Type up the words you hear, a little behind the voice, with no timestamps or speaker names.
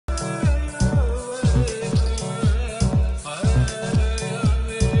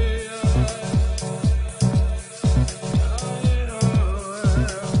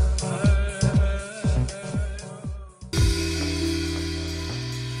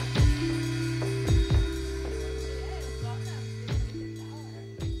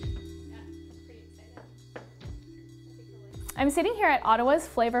I'm sitting here at Ottawa's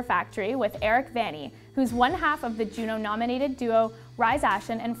Flavor Factory with Eric Vanny, who's one half of the Juno-nominated duo Rise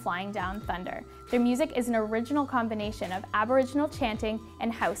Ashen and Flying Down Thunder. Their music is an original combination of Aboriginal chanting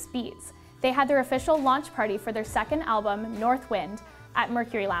and house beats. They had their official launch party for their second album, North Wind, at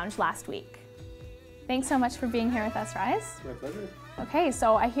Mercury Lounge last week. Thanks so much for being here with us, Rise. My pleasure. Okay,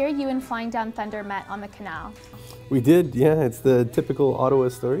 so I hear you and Flying Down Thunder met on the canal. We did, yeah. It's the typical Ottawa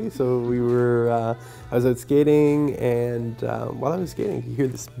story. So we were, I was out skating, and while I was skating, you hear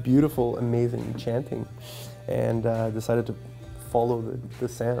this beautiful, amazing chanting, and decided to follow the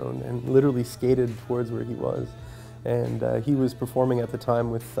sound and literally skated towards where he was. And he was performing at the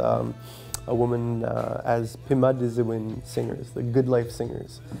time with a woman as Pimadiziwin singers, the Good Life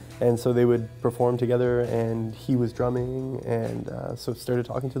singers. And so they would perform together, and he was drumming, and so started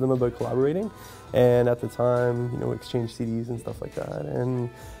talking to them about collaborating. And at the time, you know, exchanged CDs and stuff like that, and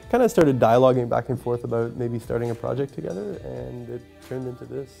kind of started dialoguing back and forth about maybe starting a project together, and it turned into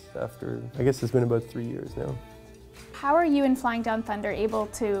this after, I guess it's been about 3 years now. How are you and Flying Down Thunder able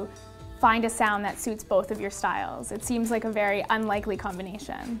to find a sound that suits both of your styles? It seems like a very unlikely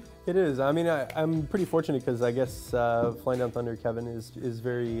combination. It is. I mean, I'm pretty fortunate because I guess Flying Down Thunder, Kevin, is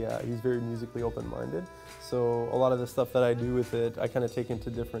very he's very musically open-minded. So a lot of the stuff that I do with it, I kind of take into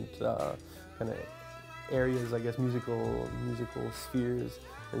different kind of areas, I guess, musical spheres.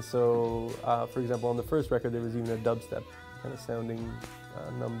 And so, for example, on the first record, there was even a dubstep kind of sounding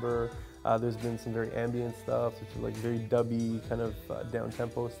number. There's been some very ambient stuff, which is like very dubby, kind of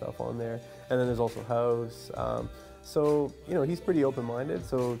down-tempo stuff on there. And then there's also house. So, you know, he's pretty open-minded.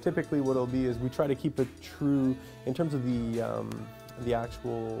 So typically what it'll be is we try to keep it true in terms of the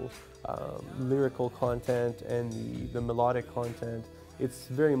actual lyrical content and the melodic content. It's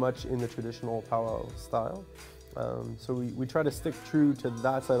very much in the traditional powwow style. So we try to stick true to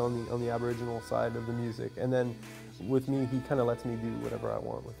that side on the Aboriginal side of the music. And then with me, he kind of lets me do whatever I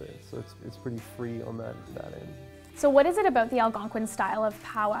want with it. So it's pretty free on that end. So what is it about the Algonquin style of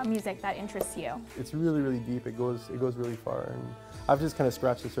powwow music that interests you? It's really, really deep. It goes really far. And I've just kind of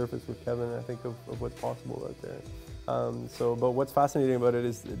scratched the surface with Kevin, I think, of what's possible out there. But what's fascinating about it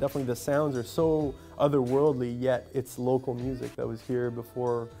is definitely the sounds are so otherworldly, yet it's local music that was here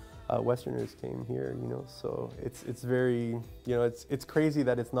before Westerners came here, you know. So it's very, you know, it's crazy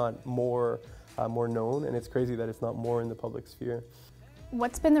that it's not more known, and it's crazy that it's not more in the public sphere.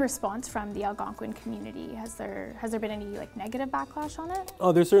 What's been the response from the Algonquin community? Has there been any like negative backlash on it?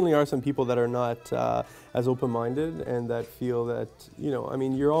 Oh, there certainly are some people that are not as open-minded and that feel that, you know, I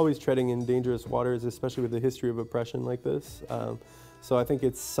mean, you're always treading in dangerous waters, especially with a history of oppression like this. So I think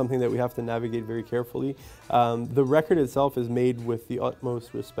it's something that we have to navigate very carefully. The record itself is made with the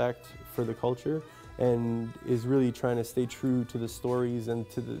utmost respect for the culture and is really trying to stay true to the stories and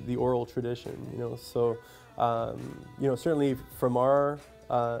to the oral tradition, you know. So, you know, certainly from our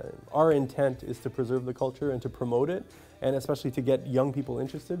intent is to preserve the culture and to promote it, and especially to get young people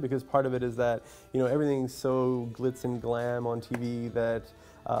interested, because part of it is that, you know, everything's so glitz and glam on TV that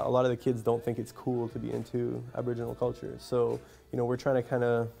a lot of the kids don't think it's cool to be into Aboriginal culture. So, you know, we're trying to kind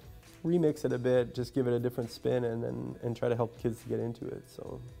of remix it a bit, just give it a different spin, and try to help kids to get into it.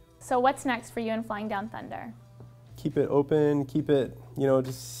 So what's next for you in Flying Down Thunder? Keep it open, keep it, you know,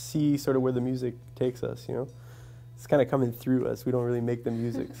 just see sort of where the music takes us, you know. It's kind of coming through us. We don't really make the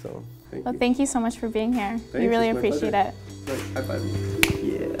music, so thank you. Thank you so much for being here. We really appreciate it. High five.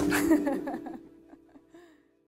 Yeah.